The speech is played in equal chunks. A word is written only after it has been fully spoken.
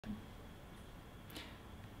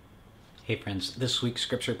Hey friends, this week's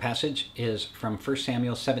scripture passage is from 1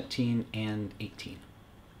 Samuel 17 and 18.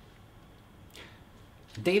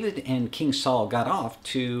 David and King Saul got off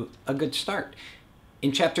to a good start.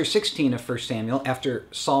 In chapter 16 of 1 Samuel, after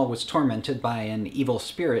Saul was tormented by an evil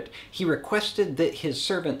spirit, he requested that his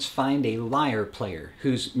servants find a lyre player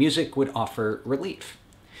whose music would offer relief.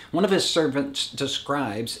 One of his servants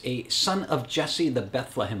describes a son of Jesse the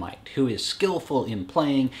Bethlehemite, who is skillful in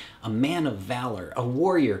playing, a man of valor, a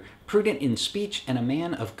warrior, prudent in speech, and a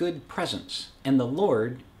man of good presence, and the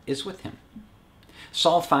Lord is with him.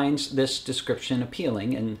 Saul finds this description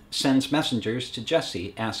appealing and sends messengers to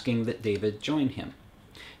Jesse asking that David join him.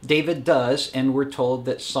 David does, and we're told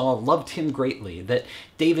that Saul loved him greatly, that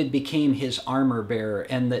David became his armor bearer,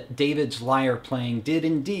 and that David's lyre playing did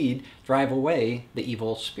indeed drive away the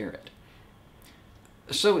evil spirit.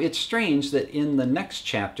 So it's strange that in the next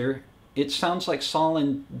chapter, it sounds like Saul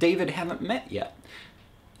and David haven't met yet.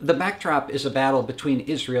 The backdrop is a battle between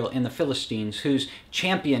Israel and the Philistines, whose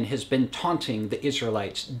champion has been taunting the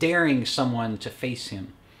Israelites, daring someone to face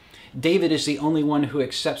him. David is the only one who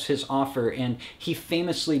accepts his offer, and he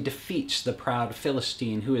famously defeats the proud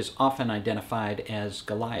Philistine, who is often identified as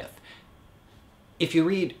Goliath. If you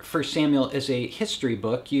read 1 Samuel as a history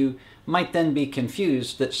book, you might then be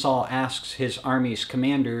confused that Saul asks his army's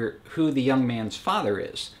commander who the young man's father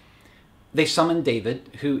is. They summon David,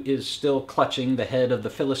 who is still clutching the head of the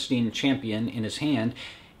Philistine champion in his hand,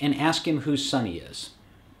 and ask him whose son he is.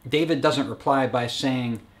 David doesn't reply by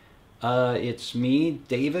saying, it's me,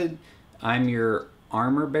 David. I'm your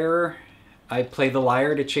armor bearer. I play the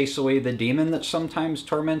lyre to chase away the demon that sometimes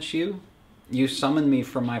torments you. You summoned me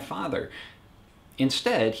from my father.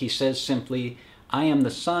 Instead, he says simply, I am the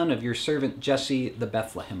son of your servant Jesse the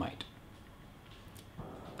Bethlehemite.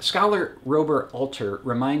 Scholar Robert Alter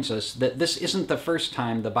reminds us that this isn't the first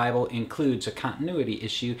time the Bible includes a continuity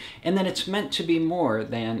issue, and that it's meant to be more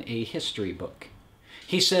than a history book.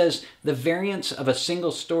 He says the variants of a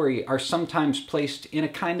single story are sometimes placed in a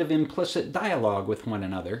kind of implicit dialogue with one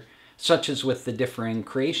another, such as with the differing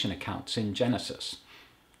creation accounts in Genesis.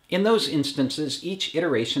 In those instances, each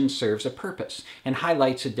iteration serves a purpose and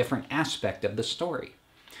highlights a different aspect of the story.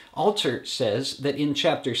 Alter says that in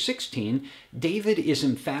chapter 16, David is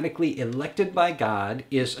emphatically elected by God,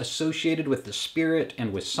 is associated with the Spirit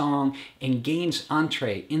and with song, and gains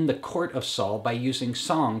entree in the court of Saul by using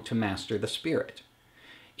song to master the Spirit.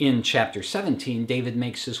 In chapter 17, David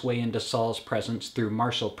makes his way into Saul's presence through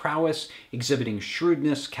martial prowess, exhibiting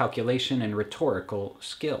shrewdness, calculation, and rhetorical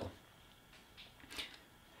skill.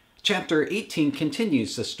 Chapter 18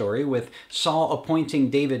 continues the story with Saul appointing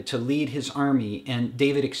David to lead his army and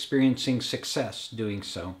David experiencing success doing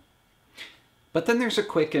so. But then there's a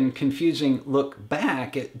quick and confusing look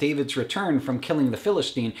back at David's return from killing the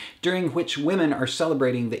Philistine, during which women are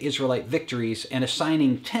celebrating the Israelite victories and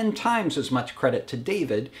assigning 10 times as much credit to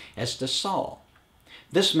David as to Saul.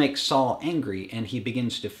 This makes Saul angry, and he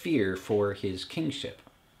begins to fear for his kingship.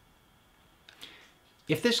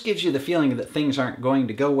 If this gives you the feeling that things aren't going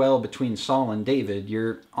to go well between Saul and David,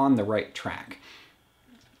 you're on the right track.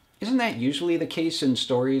 Isn't that usually the case in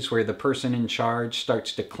stories where the person in charge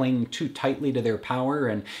starts to cling too tightly to their power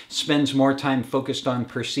and spends more time focused on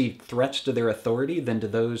perceived threats to their authority than to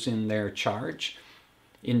those in their charge?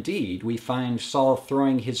 Indeed, we find Saul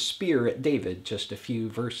throwing his spear at David just a few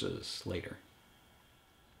verses later.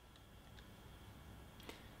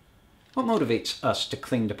 What motivates us to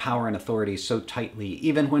cling to power and authority so tightly,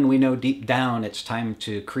 even when we know deep down it's time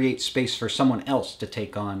to create space for someone else to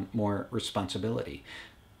take on more responsibility?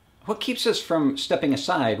 What keeps us from stepping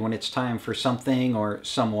aside when it's time for something or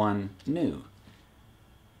someone new?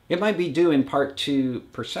 It might be due in part to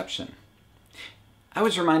perception. I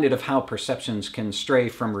was reminded of how perceptions can stray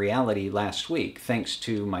from reality last week, thanks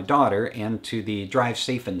to my daughter and to the Drive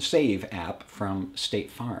Safe and Save app from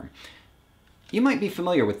State Farm. You might be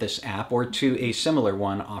familiar with this app or to a similar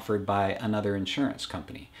one offered by another insurance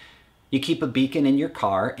company. You keep a beacon in your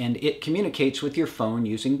car and it communicates with your phone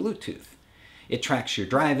using Bluetooth. It tracks your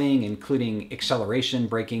driving, including acceleration,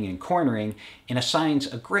 braking, and cornering, and assigns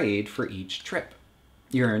a grade for each trip.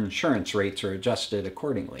 Your insurance rates are adjusted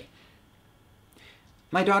accordingly.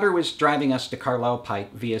 My daughter was driving us to Carlisle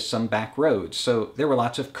Pike via some back roads, so there were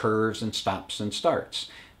lots of curves and stops and starts.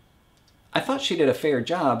 I thought she did a fair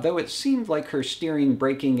job, though it seemed like her steering,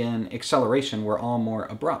 braking, and acceleration were all more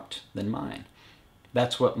abrupt than mine.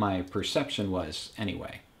 That's what my perception was,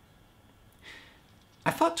 anyway. I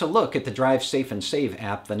thought to look at the Drive Safe and Save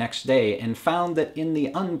app the next day and found that in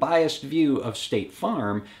the unbiased view of State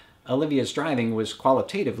Farm, Olivia's driving was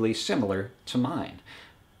qualitatively similar to mine.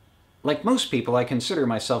 Like most people, I consider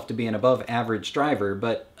myself to be an above-average driver,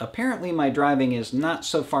 but apparently my driving is not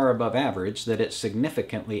so far above average that it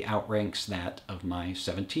significantly outranks that of my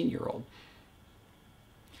 17-year-old.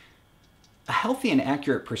 A healthy and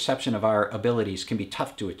accurate perception of our abilities can be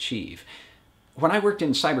tough to achieve. When I worked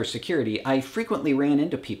in cybersecurity, I frequently ran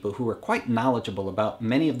into people who were quite knowledgeable about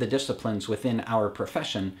many of the disciplines within our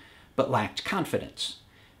profession, but lacked confidence.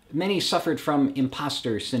 Many suffered from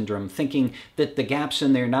imposter syndrome, thinking that the gaps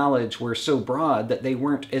in their knowledge were so broad that they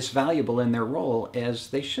weren't as valuable in their role as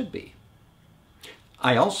they should be.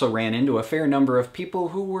 I also ran into a fair number of people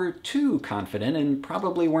who were too confident and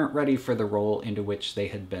probably weren't ready for the role into which they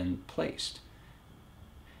had been placed.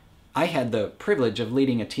 I had the privilege of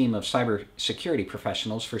leading a team of cybersecurity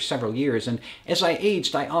professionals for several years, and as I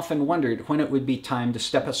aged, I often wondered when it would be time to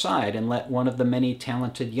step aside and let one of the many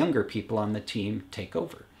talented younger people on the team take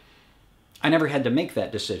over. I never had to make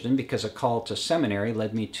that decision because a call to seminary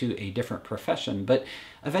led me to a different profession, but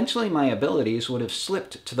eventually my abilities would have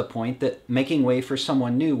slipped to the point that making way for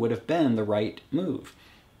someone new would have been the right move.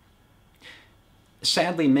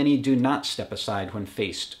 Sadly, many do not step aside when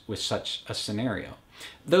faced with such a scenario.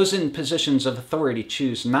 Those in positions of authority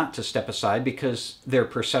choose not to step aside because their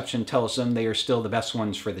perception tells them they are still the best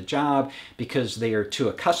ones for the job, because they are too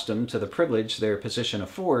accustomed to the privilege their position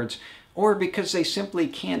affords, or because they simply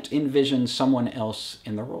can't envision someone else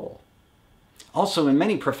in the role. Also, in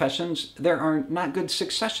many professions, there are not good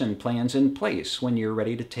succession plans in place when you're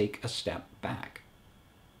ready to take a step back.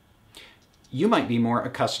 You might be more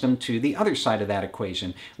accustomed to the other side of that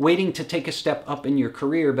equation, waiting to take a step up in your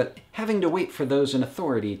career, but having to wait for those in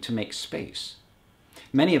authority to make space.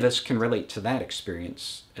 Many of us can relate to that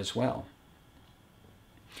experience as well.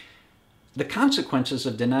 The consequences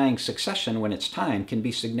of denying succession when it's time can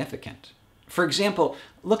be significant. For example,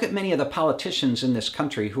 look at many of the politicians in this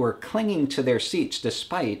country who are clinging to their seats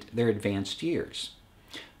despite their advanced years.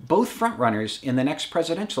 Both frontrunners in the next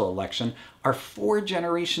presidential election are 4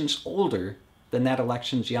 generations older than that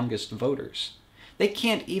election's youngest voters. They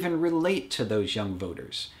can't even relate to those young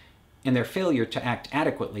voters, and their failure to act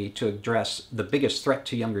adequately to address the biggest threat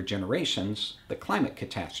to younger generations, the climate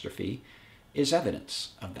catastrophe, is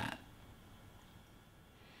evidence of that.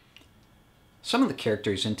 Some of the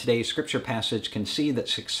characters in today's scripture passage can see that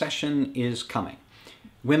succession is coming.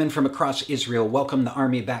 Women from across Israel welcome the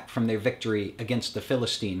army back from their victory against the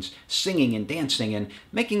Philistines, singing and dancing and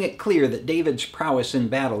making it clear that David's prowess in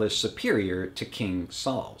battle is superior to King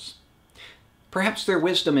Saul's. Perhaps their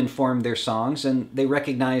wisdom informed their songs, and they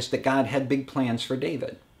recognized that God had big plans for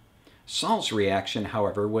David. Saul's reaction,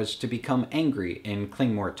 however, was to become angry and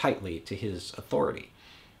cling more tightly to his authority.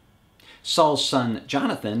 Saul's son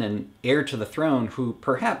Jonathan, an heir to the throne who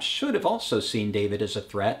perhaps should have also seen David as a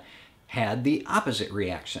threat, had the opposite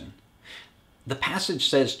reaction. The passage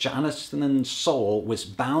says Jonathan's soul was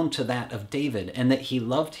bound to that of David and that he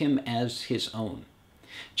loved him as his own.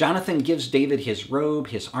 Jonathan gives David his robe,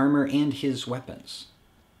 his armor, and his weapons.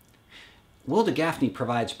 Will de Gaffney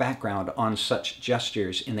provides background on such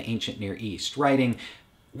gestures in the ancient Near East, writing,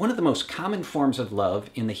 "One of the most common forms of love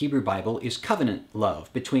in the Hebrew Bible is covenant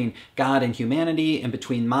love between God and humanity, and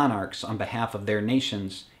between monarchs on behalf of their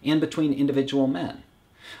nations, and between individual men.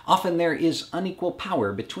 Often there is unequal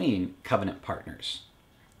power between covenant partners."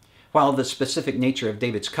 While the specific nature of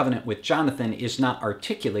David's covenant with Jonathan is not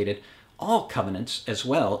articulated, all covenants as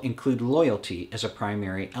well include loyalty as a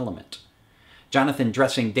primary element. Jonathan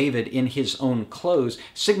dressing David in his own clothes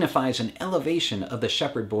signifies an elevation of the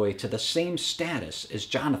shepherd boy to the same status as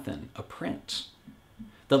Jonathan, a prince.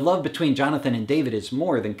 The love between Jonathan and David is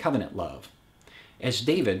more than covenant love. As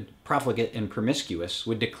David, profligate and promiscuous,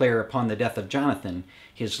 would declare upon the death of Jonathan,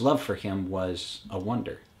 his love for him was a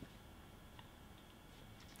wonder.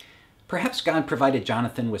 Perhaps God provided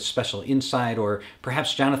Jonathan with special insight, or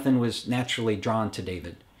perhaps Jonathan was naturally drawn to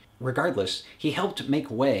David. Regardless, he helped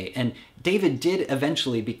make way, and David did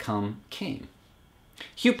eventually become king.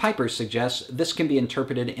 Hugh Piper suggests this can be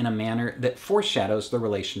interpreted in a manner that foreshadows the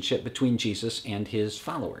relationship between Jesus and his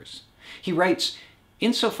followers. He writes,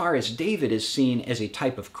 "Insofar as David is seen as a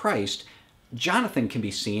type of Christ, Jonathan can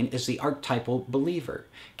be seen as the archetypal believer,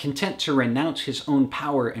 content to renounce his own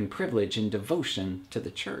power and privilege in devotion to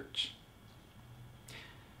the church."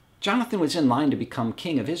 Jonathan was in line to become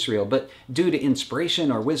king of Israel, but due to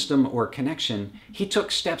inspiration or wisdom or connection, he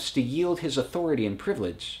took steps to yield his authority and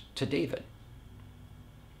privilege to David.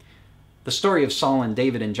 The story of Saul and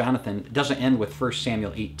David and Jonathan doesn't end with 1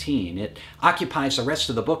 Samuel 18. It occupies the rest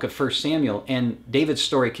of the book of 1 Samuel, and David's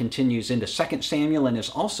story continues into 2 Samuel and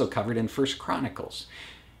is also covered in 1 Chronicles.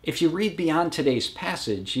 If you read beyond today's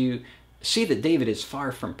passage, you see that David is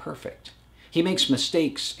far from perfect. He makes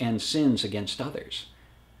mistakes and sins against others.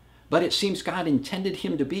 But it seems God intended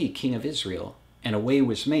him to be king of Israel, and a way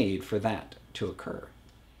was made for that to occur.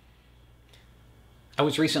 I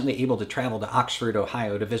was recently able to travel to Oxford,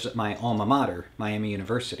 Ohio to visit my alma mater, Miami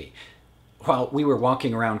University. While we were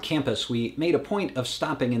walking around campus, we made a point of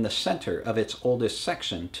stopping in the center of its oldest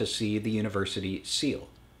section to see the university seal.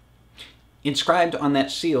 Inscribed on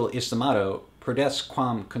that seal is the motto, Prodesse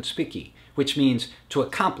quam conspici, which means to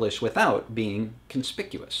accomplish without being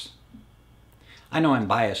conspicuous. I know I'm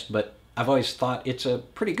biased, but I've always thought it's a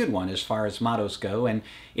pretty good one as far as mottos go, and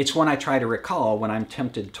it's one I try to recall when I'm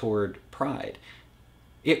tempted toward pride.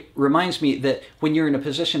 It reminds me that when you're in a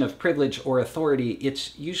position of privilege or authority,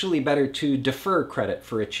 it's usually better to defer credit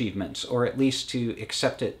for achievements, or at least to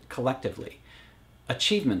accept it collectively.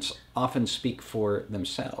 Achievements often speak for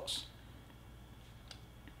themselves.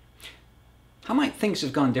 How might things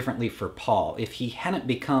have gone differently for Paul if he hadn't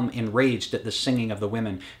become enraged at the singing of the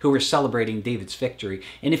women who were celebrating David's victory,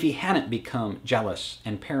 and if he hadn't become jealous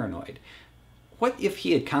and paranoid? What if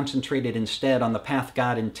he had concentrated instead on the path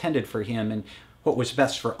God intended for him and what was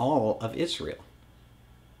best for all of Israel?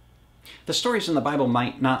 The stories in the Bible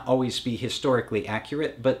might not always be historically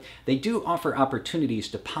accurate, but they do offer opportunities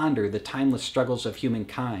to ponder the timeless struggles of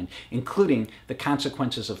humankind, including the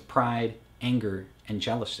consequences of pride, anger, and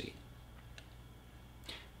jealousy.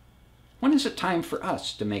 When is it time for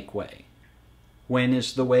us to make way? When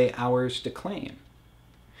is the way ours to claim?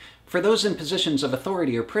 For those in positions of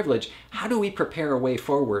authority or privilege, how do we prepare a way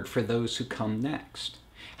forward for those who come next?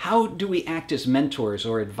 How do we act as mentors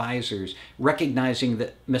or advisors, recognizing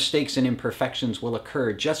that mistakes and imperfections will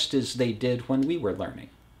occur just as they did when we were learning?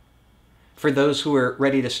 For those who are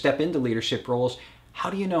ready to step into leadership roles,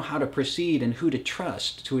 how do you know how to proceed and who to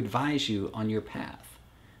trust to advise you on your path?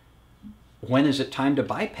 When is it time to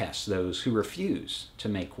bypass those who refuse to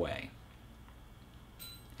make way?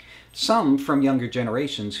 Some from younger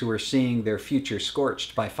generations who are seeing their future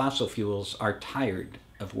scorched by fossil fuels are tired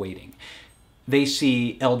of waiting. They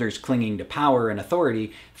see elders clinging to power and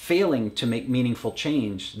authority, failing to make meaningful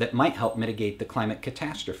change that might help mitigate the climate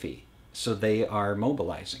catastrophe, so they are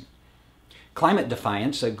mobilizing. Climate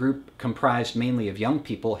Defiance, a group comprised mainly of young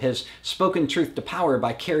people, has spoken truth to power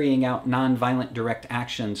by carrying out nonviolent direct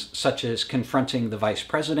actions such as confronting the Vice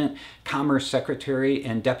President, Commerce Secretary,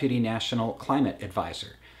 and Deputy National Climate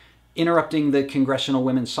Advisor, interrupting the Congressional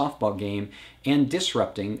Women's Softball game, and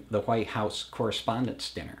disrupting the White House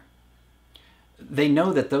Correspondents' Dinner. They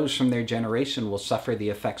know that those from their generation will suffer the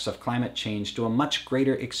effects of climate change to a much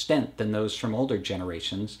greater extent than those from older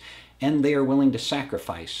generations, and they are willing to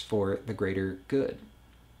sacrifice for the greater good.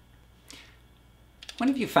 When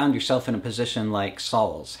have you found yourself in a position like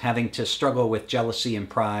Saul's, having to struggle with jealousy and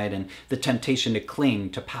pride and the temptation to cling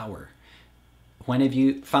to power? When have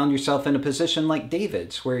you found yourself in a position like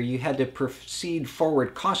David's, where you had to proceed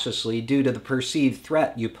forward cautiously due to the perceived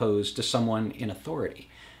threat you posed to someone in authority?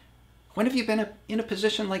 When have you been in a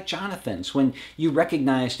position like Jonathan's, when you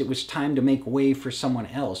recognized it was time to make way for someone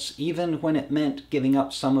else, even when it meant giving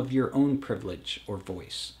up some of your own privilege or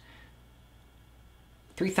voice?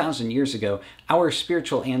 3,000 years ago, our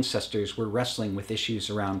spiritual ancestors were wrestling with issues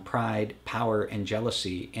around pride, power, and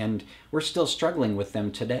jealousy, and we're still struggling with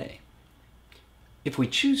them today. If we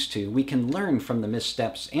choose to, we can learn from the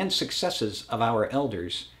missteps and successes of our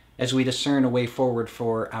elders as we discern a way forward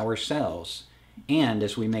for ourselves, and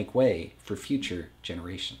as we make way for future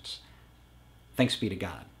generations. Thanks be to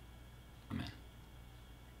God. Amen.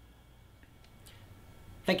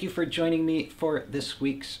 Thank you for joining me for this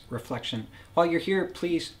week's reflection. While you're here,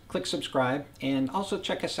 please click subscribe and also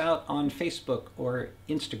check us out on Facebook or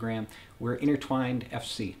Instagram. We're Intertwined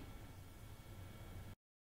FC.